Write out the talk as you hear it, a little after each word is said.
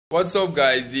What's up,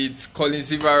 guys? It's Colin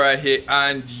Silva right here,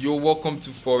 and you're welcome to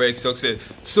Forex Success.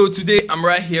 So today I'm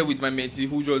right here with my mentee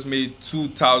who just made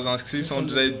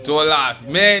 $2,600.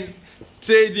 Man,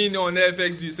 trading on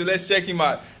FXVIEW. So let's check him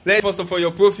out. Let's first of all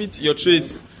your profit, your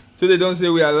trades, so they don't say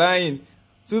we are lying.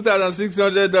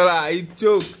 $2,600. It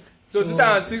joke. So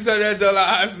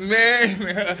 $2,600,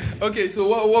 man. Okay, so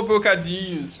what broker do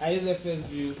you use? I use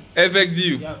FXVIEW.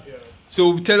 FXVIEW. Yeah.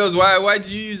 So tell us why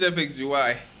do you use FXVIEW?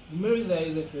 Why? The main reason I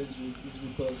use FXVIEW is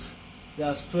because they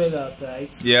are spread out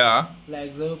tight. Yeah.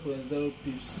 Like 0.0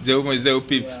 pips. 0.0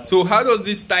 pip. Yeah. So how does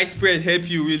this tight spread help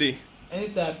you really?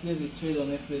 Anytime I place a trade on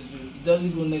FXVIEW, it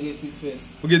doesn't go negative first.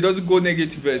 Okay, it doesn't go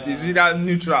negative first. Yeah. Is it that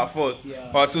neutral first?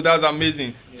 Yeah. Wow, so that's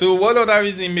amazing. Yeah. So what other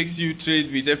reason makes you trade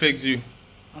with FXVIEW?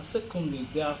 And secondly,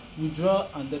 their withdrawal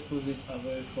and deposits are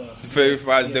very fast. Very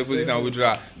fast deposit and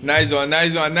withdrawal. Nice one,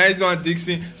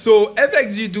 Dixon. So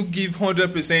FXVIEW do give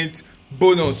 100%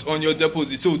 bonus on your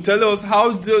deposit. So tell us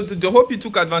how I hope you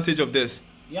took advantage of this.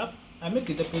 Yep. I make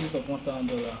a deposit of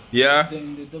 $1,000. Yeah.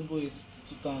 Then they double it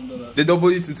to $2,000. They double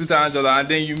it to $2,000, and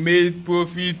then you made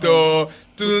profit of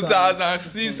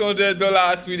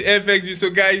 $2,600 with FXVIEW. So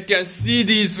guys, you can see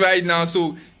this right now.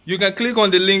 So you can click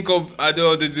on the link of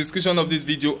the description of this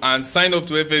video and sign up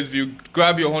to FXVIEW.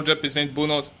 Grab your 100%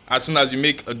 bonus as soon as you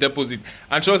make a deposit.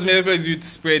 And trust me, FXVIEW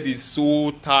spread is so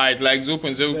tight, like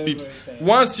 0.0 pips.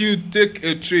 Once you take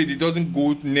a trade, it doesn't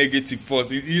go negative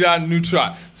first. It's either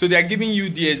neutral. So they are giving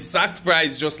you the exact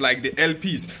price, just like the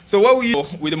LPs. So what will you do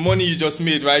with the money you just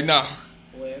made right now?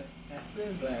 Well,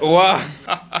 like wow.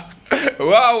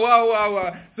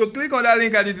 wow. So click on that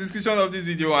link at the description of this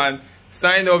video and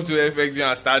sign up to FXVIEW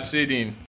and start trading.